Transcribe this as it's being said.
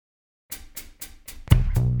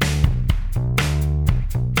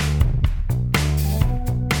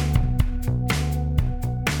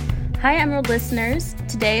Hi, Emerald listeners.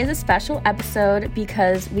 Today is a special episode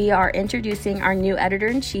because we are introducing our new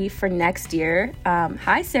editor-in-chief for next year.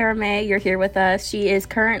 Hi, Sarah May. You're here with us. She is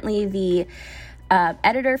currently the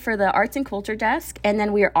editor for the Arts and Culture desk, and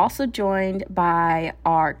then we are also joined by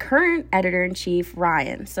our current editor-in-chief,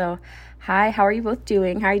 Ryan. So, hi, how are you both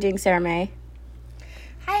doing? How are you doing, Sarah May?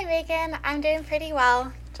 Hi, Megan. I'm doing pretty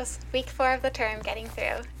well. Just week 4 of the term, getting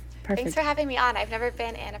through. Perfect. Thanks for having me on. I've never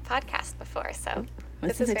been in a podcast before, so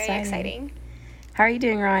this is very exciting. How are you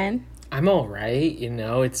doing, Ryan? I'm all right.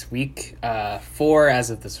 It's week 4 as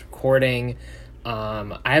of this recording.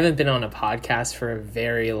 I haven't been on a podcast for a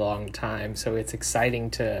very long time, so it's exciting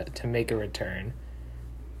to make a return.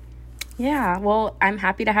 Yeah, well, I'm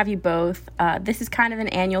happy to have you both. This is kind of an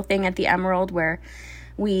annual thing at the Emerald where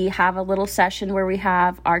we have a little session where we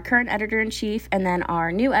have our current editor-in-chief and then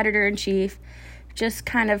our new editor-in-chief just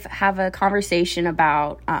kind of have a conversation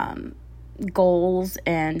about goals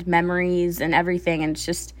and memories and everything. And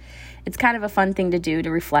it's kind of a fun thing to do to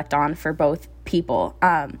reflect on for both people.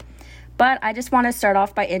 But I just want to start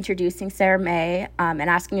off by introducing Sarah May and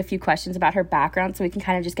asking a few questions about her background so we can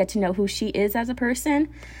kind of just get to know who she is as a person.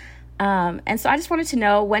 And so I just wanted to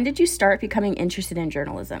know, when did you start becoming interested in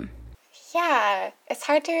journalism? Yeah, it's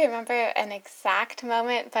hard to remember an exact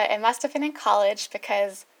moment, but it must have been in college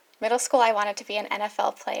because middle school I wanted to be an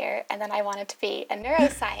NFL player, and then I wanted to be a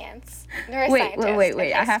neuroscientist.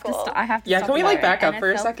 Wait. I have to stop. Yeah, can we back up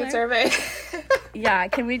for a second, survey? Yeah,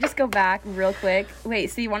 can we just go back real quick?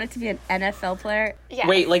 Wait, so you wanted to be an NFL player? Yeah.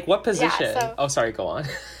 Wait, what position? Yeah, sorry, go on.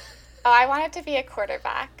 I wanted to be a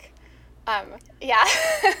quarterback. Yeah.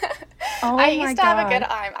 Oh I used to have a good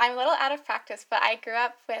arm. I'm a little out of practice, but I grew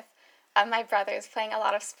up with my brothers playing a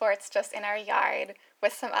lot of sports just in our yard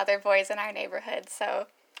with some other boys in our neighborhood, so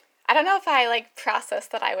I don't know if I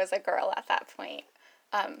processed that I was a girl at that point,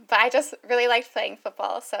 but I just really liked playing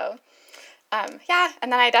football. So yeah,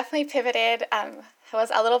 and then I definitely pivoted. I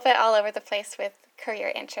was a little bit all over the place with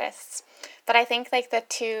career interests, but I think the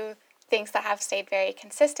two things that have stayed very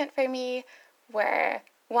consistent for me were,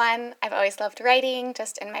 one, I've always loved writing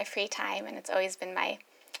just in my free time, and it's always been my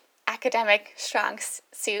academic strong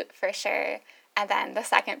suit for sure. And then the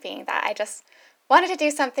second being that I just wanted to do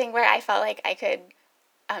something where I felt like I could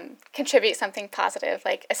contribute something positive,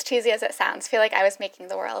 as cheesy as it sounds, feel like I was making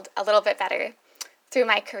the world a little bit better through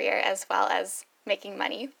my career as well as making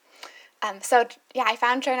money. So yeah, I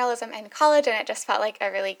found journalism in college, and it just felt like a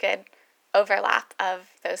really good overlap of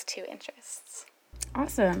those two interests.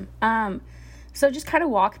 Awesome. So just kind of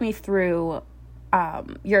walk me through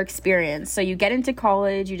your experience. So you get into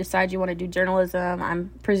college, you decide you want to do journalism.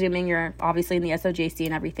 I'm presuming you're obviously in the SOJC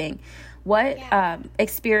and everything. What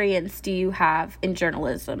experience do you have in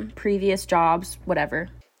journalism? Previous jobs, whatever?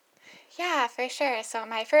 Yeah, for sure. So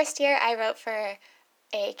my first year, I wrote for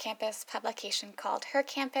a campus publication called Her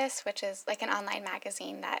Campus, which is an online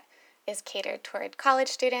magazine that is catered toward college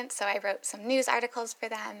students. So I wrote some news articles for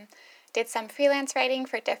them, did some freelance writing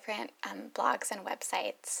for different blogs and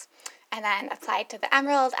websites, and then applied to the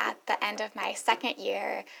Emerald at the end of my second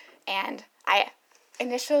year. And I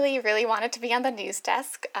initially really wanted to be on the news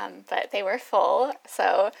desk, but they were full.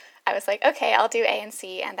 So I was like, okay, I'll do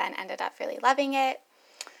A&C, and then ended up really loving it.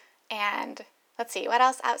 And let's see, what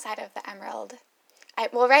else outside of the Emerald?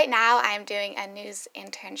 Right now I'm doing a news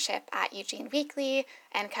internship at Eugene Weekly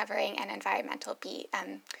and covering an environmental beat.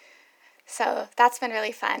 So that's been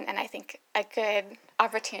really fun, and I think a good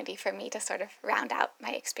opportunity for me to sort of round out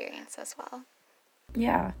my experience as well.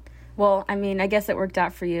 Yeah. Well, I mean, I guess it worked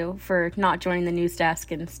out for you for not joining the news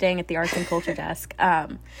desk and staying at the arts and culture desk.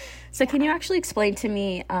 So can you actually explain to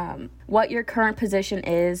me what your current position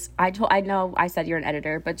is? I know I said you're an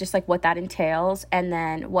editor, but just what that entails, and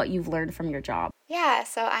then what you've learned from your job. Yeah,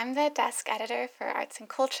 so I'm the desk editor for arts and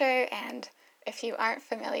culture, and if you aren't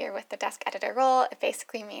familiar with the desk editor role, it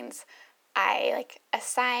basically means I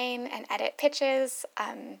assign and edit pitches,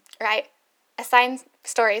 or I assign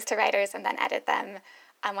stories to writers and then edit them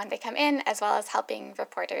when they come in, as well as helping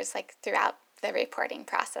reporters throughout the reporting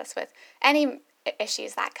process with any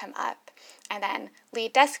issues that come up. And then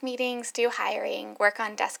lead desk meetings, do hiring, work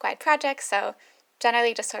on desk-wide projects, so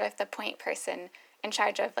generally just sort of the point person in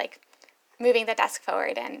charge of moving the desk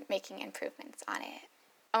forward and making improvements on it.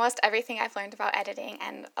 Almost everything I've learned about editing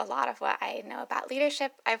and a lot of what I know about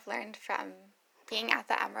leadership I've learned from being at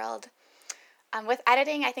the Emerald. With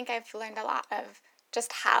editing, I think I've learned a lot of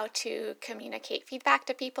just how to communicate feedback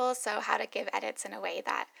to people, so how to give edits in a way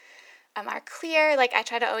that are clear. I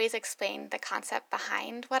try to always explain the concept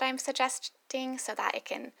behind what I'm suggesting so that it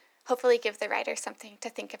can hopefully give the writer something to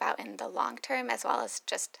think about in the long term, as well as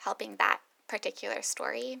just helping that particular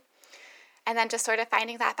story. And then just sort of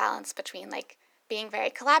finding that balance between like being very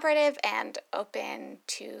collaborative and open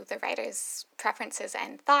to the writer's preferences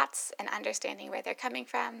and thoughts and understanding where they're coming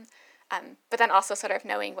from. But then also sort of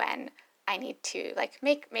knowing when I need to like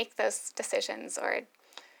make those decisions or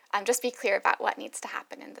just be clear about what needs to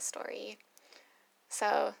happen in the story.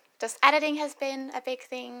 So just editing has been a big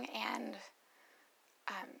thing, and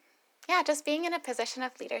just being in a position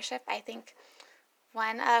of leadership. I think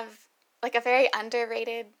one of like a very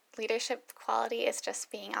underrated leadership quality is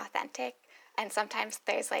just being authentic. And sometimes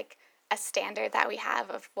there's like a standard that we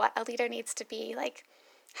have of what a leader needs to be, like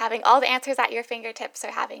having all the answers at your fingertips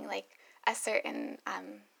or having like a certain,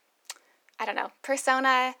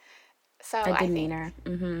 persona. So A demeanor. I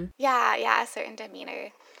think, a certain demeanor.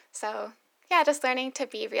 So yeah, just learning to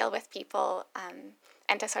be real with people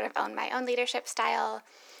and to sort of own my own leadership style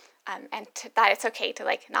that it's okay to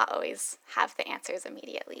like not always have the answers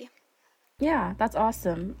immediately. Yeah, that's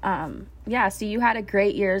awesome. So you had a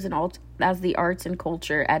great year as the arts and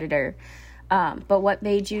culture editor, but what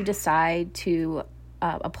made you decide to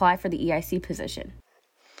apply for the EIC position?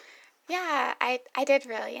 Yeah, I did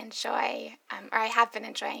really enjoy, or I have been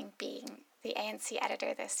enjoying being the ANC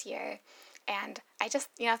editor this year. And I just,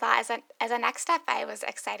 thought as a next step, I was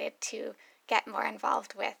excited to get more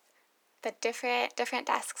involved with the different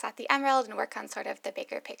desks at the Emerald and work on sort of the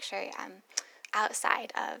bigger picture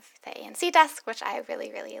outside of the ANC desk, which I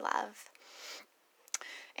really, really love.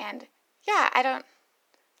 And yeah,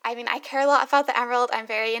 I care a lot about the Emerald. I'm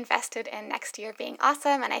very invested in next year being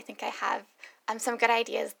awesome, and I think I have some good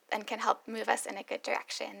ideas and can help move us in a good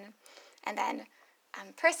direction. And then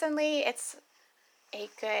personally, it's a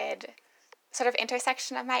good sort of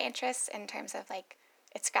intersection of my interests in terms of like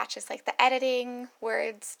it scratches like the editing,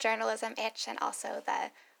 words, journalism itch, and also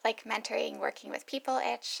the like mentoring, working with people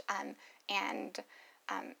itch, and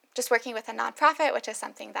just working with a nonprofit, which is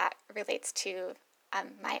something that relates to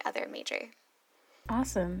my other major.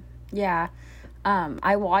 Awesome. Yeah.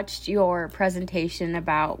 I watched your presentation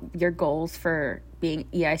about your goals for being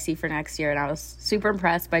EIC for next year, and I was super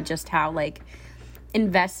impressed by just how like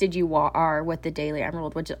invested you are with the Daily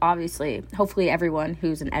Emerald, which obviously, hopefully everyone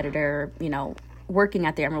who's an editor, working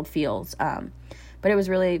at the Emerald feels. But it was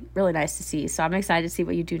really, really nice to see. So I'm excited to see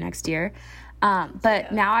what you do next year.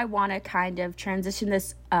 But now I want to kind of transition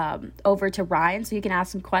this over to Ryan so he can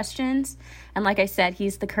ask some questions. And like I said,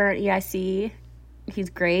 he's the current EIC. He's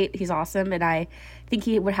great. He's awesome. And I think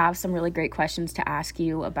he would have some really great questions to ask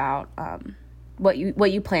you about what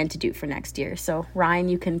you plan to do for next year. So Ryan,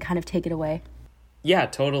 you can kind of take it away. Yeah,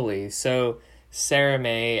 totally. So Sarah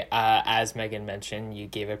May, as Megan mentioned, you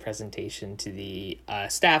gave a presentation to the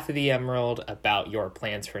staff of the Emerald about your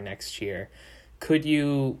plans for next year. Could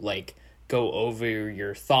you go over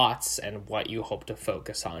your thoughts and what you hope to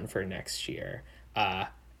focus on for next year?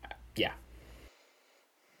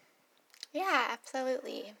 Yeah,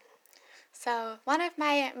 absolutely. So one of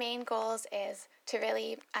my main goals is to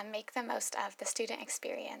really make the most of the student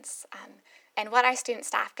experience and what our student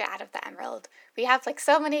staff get out of the Emerald. We have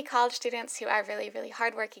so many college students who are really, really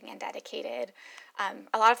hardworking and dedicated.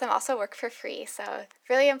 A lot of them also work for free, so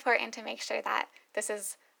really important to make sure that this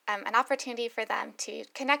is an opportunity for them to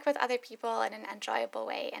connect with other people in an enjoyable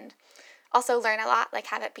way and also learn a lot,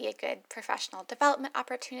 have it be a good professional development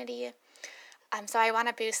opportunity. So I want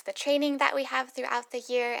to boost the training that we have throughout the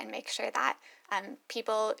year and make sure that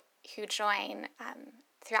people who join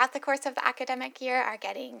throughout the course of the academic year are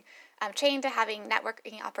getting trained to having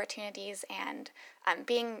networking opportunities and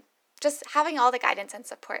having all the guidance and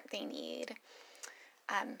support they need.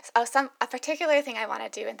 A particular thing I want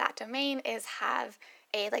to do in that domain is have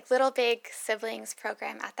a Little Big Siblings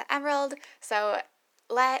program at the Emerald. So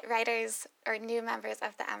let writers or new members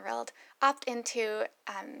of the Emerald opt into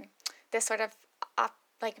this sort of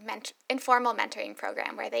informal mentoring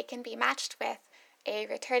program where they can be matched with a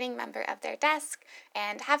returning member of their desk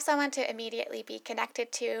and have someone to immediately be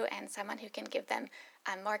connected to and someone who can give them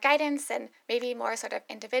more guidance and maybe more sort of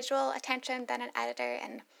individual attention than an editor,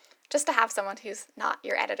 and just to have someone who's not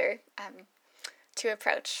your editor to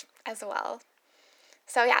approach as well.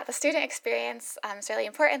 So yeah, the student experience is really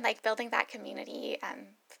important, building that community,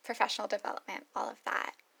 professional development, all of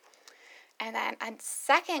that. And then a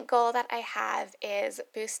second goal that I have is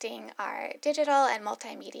boosting our digital and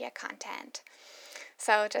multimedia content.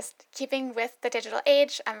 So just keeping with the digital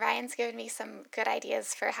age, Ryan's given me some good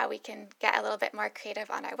ideas for how we can get a little bit more creative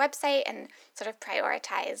on our website and sort of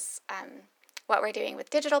prioritize what we're doing with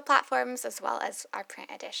digital platforms as well as our print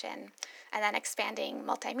edition. And then expanding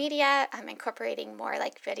multimedia, incorporating more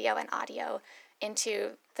video and audio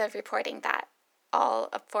into the reporting that all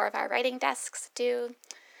 4 of our writing desks do.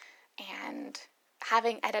 And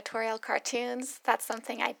having editorial cartoons, that's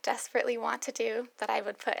something I desperately want to do that I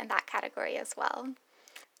would put in that category as well.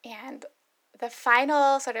 And the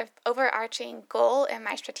final sort of overarching goal in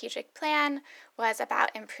my strategic plan was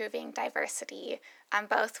about improving diversity,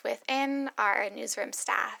 both within our newsroom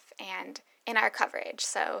staff and in our coverage.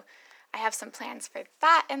 So I have some plans for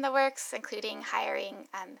that in the works, including hiring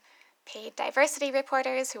paid diversity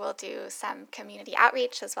reporters who will do some community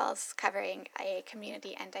outreach as well as covering a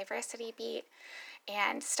community and diversity beat,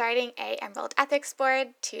 and starting a Emerald Ethics Board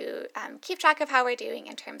to keep track of how we're doing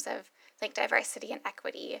in terms of like diversity and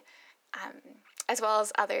equity, as well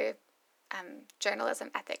as other journalism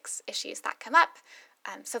ethics issues that come up,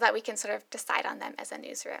 so that we can sort of decide on them as a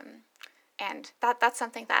newsroom. And that's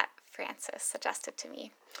something that Frances suggested to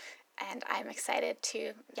me, and I'm excited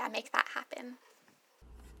to make that happen.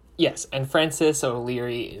 Yes, and Frances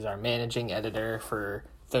O'Leary is our managing editor, for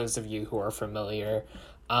those of you who are familiar.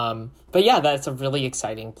 But yeah, that's a really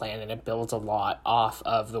exciting plan, and it builds a lot off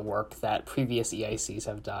of the work that previous EICs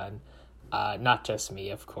have done. Not just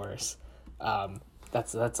me, of course.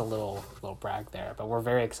 That's a little brag there, but we're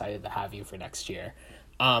very excited to have you for next year.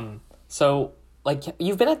 So like,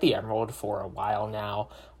 you've been at the Emerald for a while now.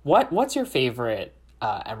 What's your favorite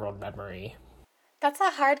Emerald memory? That's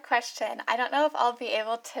a hard question. I don't know if I'll be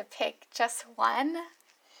able to pick just one.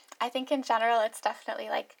 I think in general, it's definitely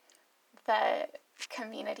like the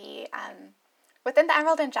community within the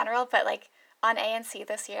Emerald in general, but like on ANC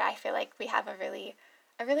this year, I feel like we have a really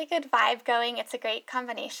good vibe going. It's a great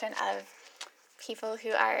combination of people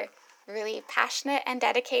who are really passionate and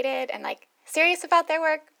dedicated and like serious about their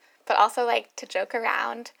work, but also like to joke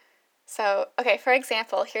around. So, okay, for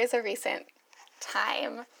example, here's a recent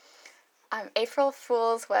time. April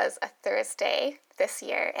Fool's was a Thursday this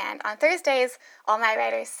year, and on Thursdays, all my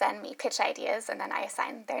writers send me pitch ideas, and then I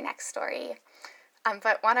assign their next story.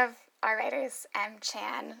 But one of our writers, M.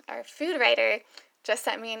 Chan, our food writer, just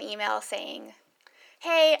sent me an email saying,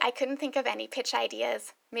 "Hey, I couldn't think of any pitch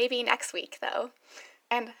ideas. Maybe next week, though."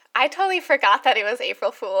 And I totally forgot that it was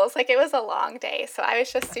April Fool's. Like, it was a long day, so I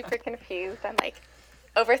was just super confused and, like,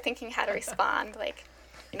 overthinking how to respond. Like,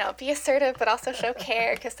 you know, be assertive, but also show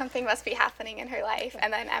care, because something must be happening in her life.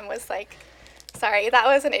 And then Em was like, "Sorry, that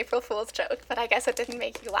was an April Fool's joke, but I guess it didn't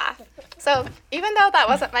make you laugh." So even though that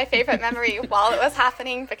wasn't my favorite memory while it was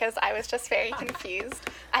happening, because I was just very confused,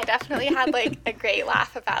 I definitely had like a great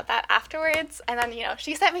laugh about that afterwards. And then, you know,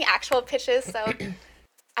 she sent me actual pitches. So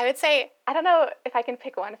I would say, I don't know if I can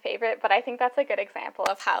pick one favorite, but I think that's a good example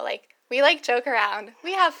of how like we like joke around,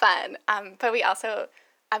 we have fun, but we also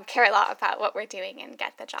care a lot about what we're doing and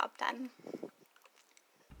get the job done.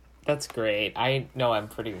 That's great. I know Em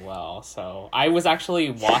pretty well, so I was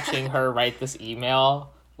actually watching her write this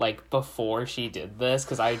email like before she did this,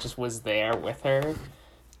 because I just was there with her. And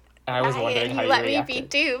I was wondering how you reacted. Let me be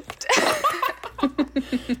duped.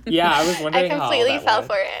 Yeah, I was wondering how I completely fell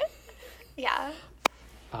for it. Yeah.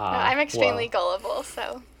 No, I'm extremely gullible,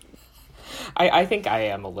 so. I think I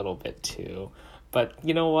am a little bit too. But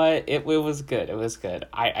you know what? It was good. It was good.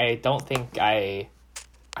 I don't think I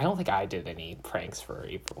did any pranks for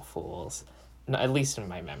April Fools, at least in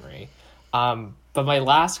my memory. But my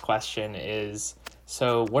last question is,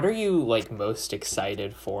 so what are you like most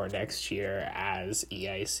excited for next year as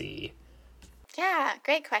EIC? Yeah,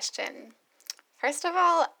 great question. First of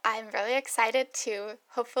all, I'm really excited to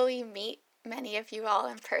hopefully meet many of you all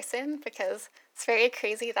in person, because it's very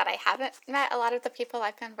crazy that I haven't met a lot of the people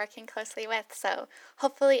I've been working closely with. So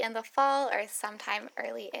hopefully in the fall or sometime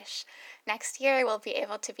early-ish next year, we'll be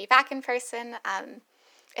able to be back in person.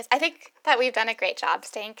 I think that we've done a great job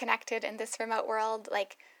staying connected in this remote world.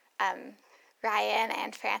 Like Ryan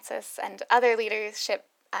and Frances and other leadership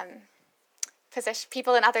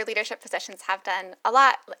people in other leadership positions have done a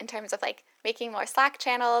lot in terms of like making more Slack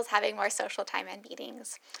channels, having more social time and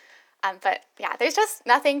meetings. But yeah, there's just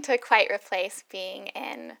nothing to quite replace being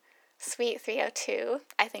in Suite 302,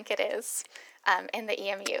 I think it is, in the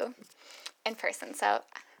EMU in person. So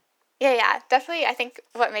yeah, definitely I think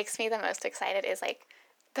what makes me the most excited is like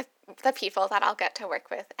the people that I'll get to work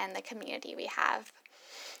with and the community we have.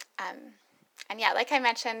 And yeah, like I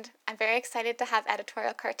mentioned, I'm very excited to have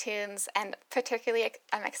editorial cartoons, and particularly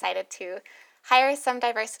I'm excited to hire some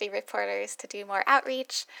diversity reporters to do more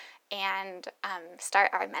outreach and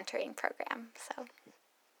start our mentoring program. So,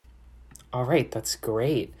 all right, that's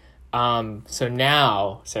great. So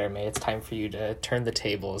now, Sarah May, it's time for you to turn the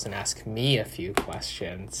tables and ask me a few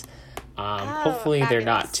questions. Hopefully fabulous. They're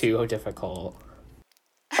not too difficult.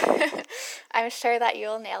 I'm sure that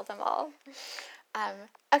you'll nail them all.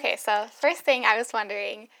 Okay, so first thing I was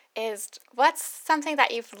wondering is, what's something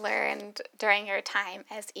that you've learned during your time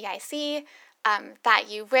as EIC that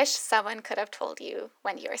you wish someone could have told you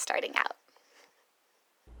when you were starting out?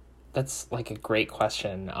 That's like a great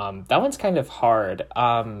question. That one's kind of hard.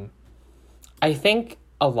 I think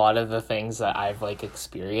a lot of the things that I've like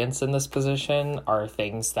experienced in this position are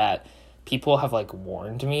things that people have like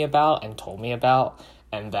warned me about and told me about,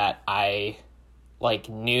 and that I like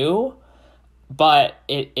knew, but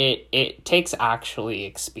it takes actually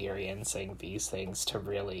experiencing these things to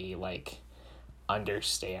really like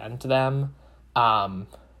understand them.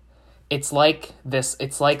 It's like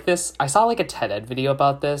this, I saw like a TED Ed video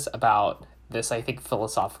about this, I think,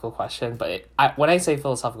 philosophical question, but when I say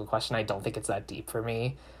philosophical question, I don't think it's that deep for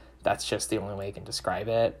me. That's just the only way I can describe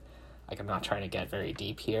it. Like, I'm not trying to get very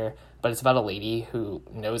deep here, but it's about a lady who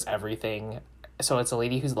knows everything. So it's a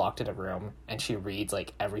lady who's locked in a room, and she reads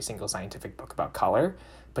like every single scientific book about color,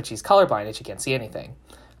 but she's colorblind and she can't see anything.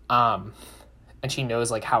 And she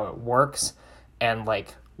knows like how it works and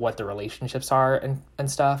like what the relationships are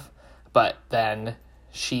and stuff. But then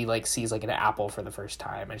she like sees like an apple for the first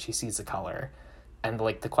time, and she sees the color, and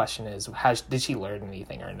like the question is, did she learn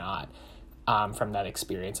anything or not from that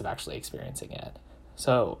experience of actually experiencing it?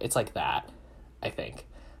 So it's like that, I think.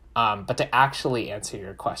 But to actually answer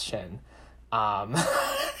your question, that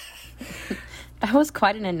was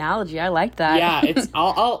quite an analogy. I like that. Yeah, it's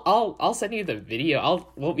I'll send you the video.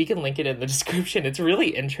 We can link it in the description. It's really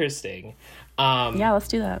interesting. Yeah, let's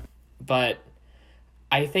do that. But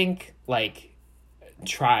I think like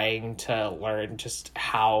trying to learn just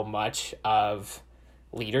how much of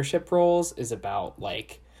leadership roles is about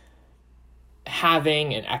like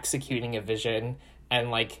having and executing a vision,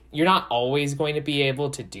 and like you're not always going to be able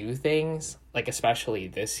to do things, like especially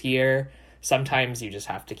this year. Sometimes you just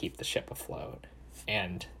have to keep the ship afloat,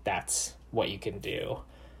 and that's what you can do.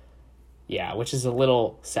 Yeah, which is a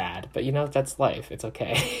little sad, but you know, that's life. It's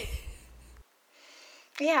okay.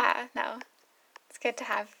 Yeah, no. It's good to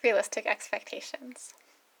have realistic expectations.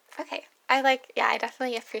 Okay. I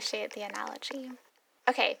definitely appreciate the analogy.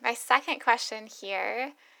 Okay, my second question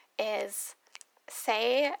here is,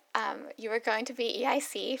 say you were going to be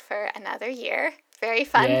EIC for another year. Very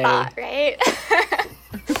fun Yay. thought, right?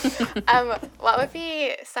 What would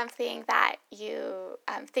be something that you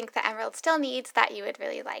think the Emerald still needs that you would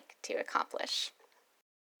really like to accomplish?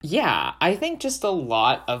 Yeah, I think just a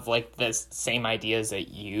lot of like the same ideas that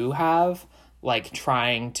you have, like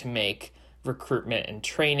trying to make recruitment and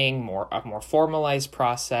training a more formalized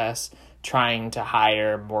process, trying to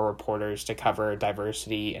hire more reporters to cover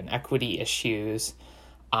diversity and equity issues,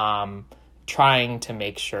 trying to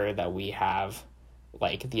make sure that we have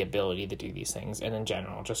like the ability to do these things, and in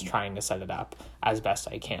general just trying to set it up as best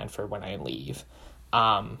I can for when I leave.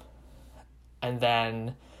 And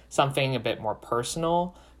then something a bit more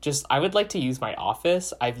personal, just I would like to use my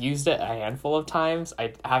office. I've used it a handful of times.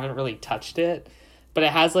 I haven't really touched it, but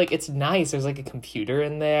it has like, it's nice. There's like a computer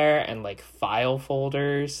in there and like file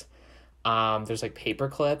folders. There's like paper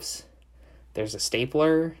clips. There's a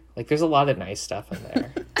stapler. Like there's a lot of nice stuff in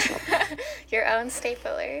there. Your own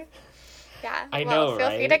stapler. Yeah. I know, feel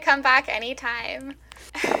right? free to come back anytime.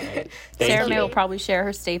 Right. Sarah May will probably share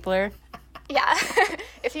her stapler. Yeah,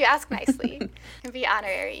 if you ask nicely. You can be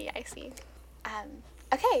honorary EIC.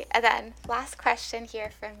 Okay, and then last question here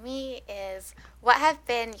from me is, what have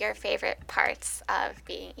been your favorite parts of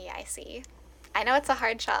being EIC? I know it's a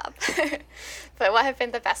hard job, but what have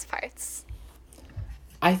been the best parts?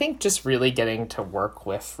 I think just really getting to work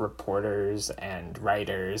with reporters and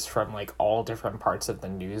writers from like all different parts of the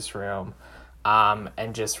newsroom,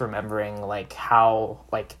 and just remembering like how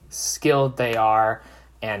like skilled they are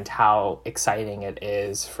and how exciting it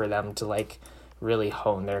is for them to like really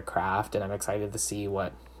hone their craft. And I'm excited to see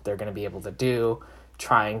what they're going to be able to do,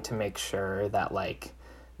 trying to make sure that like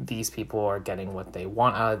these people are getting what they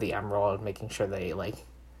want out of the Emerald, making sure they like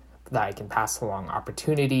that I can pass along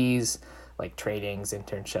opportunities like trainings,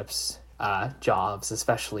 internships, jobs,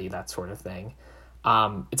 especially that sort of thing.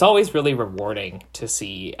 It's always really rewarding to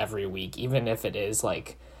see every week, even if it is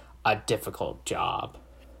like a difficult job.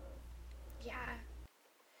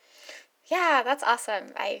 Yeah, that's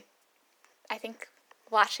awesome. I think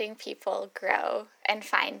watching people grow and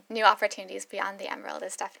find new opportunities beyond the Emerald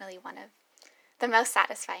is definitely one of the most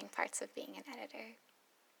satisfying parts of being an editor.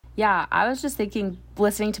 Yeah, I was just thinking,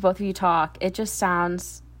 listening to both of you talk, it just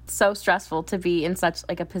sounds so stressful to be in such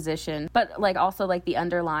like a position, but like also like the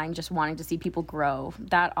underlying just wanting to see people grow.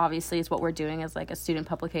 That obviously is what we're doing as like a student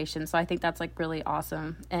publication. So I think that's like really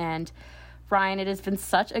awesome. And Ryan, it has been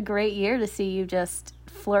such a great year to see you just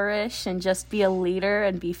flourish and just be a leader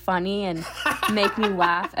and be funny and make me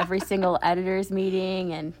laugh every single editor's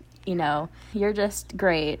meeting. And, you know, you're just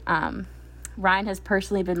great. Ryan has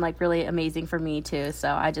personally been like really amazing for me too.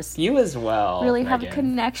 So I just You as well. really Megan. have a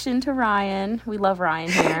connection to Ryan. We love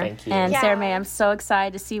Ryan here. Thank you. And Yeah. Sarah Mae, I'm so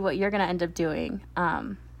excited to see what you're going to end up doing.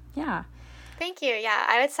 Yeah. Thank you. Yeah,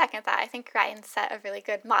 I would second that. I think Ryan set a really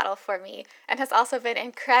good model for me and has also been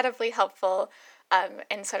incredibly helpful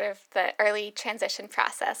in sort of the early transition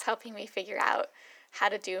process, helping me figure out how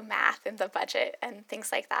to do math and the budget and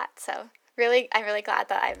things like that. So really, I'm really glad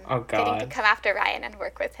that I'm getting to come after Ryan and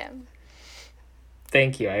work with him.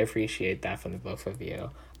 Thank you. I appreciate that from the both of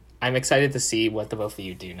you. I'm excited to see what the both of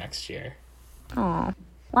you do next year. Oh,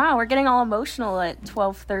 wow, we're getting all emotional at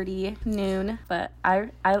 12:30 noon, but I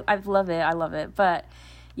love it. I love it. But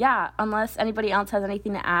yeah, unless anybody else has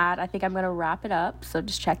anything to add, I think I'm going to wrap it up. So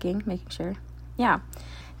just checking, making sure. Yeah.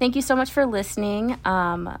 Thank you so much for listening.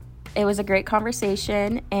 It was a great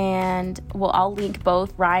conversation, and I'll link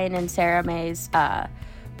both Ryan and Sarah Mae's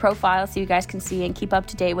profile so you guys can see and keep up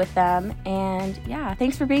to date with them. And yeah,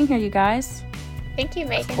 thanks for being here, you guys. Thank you,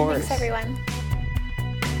 Megan. Of course. Thanks, everyone.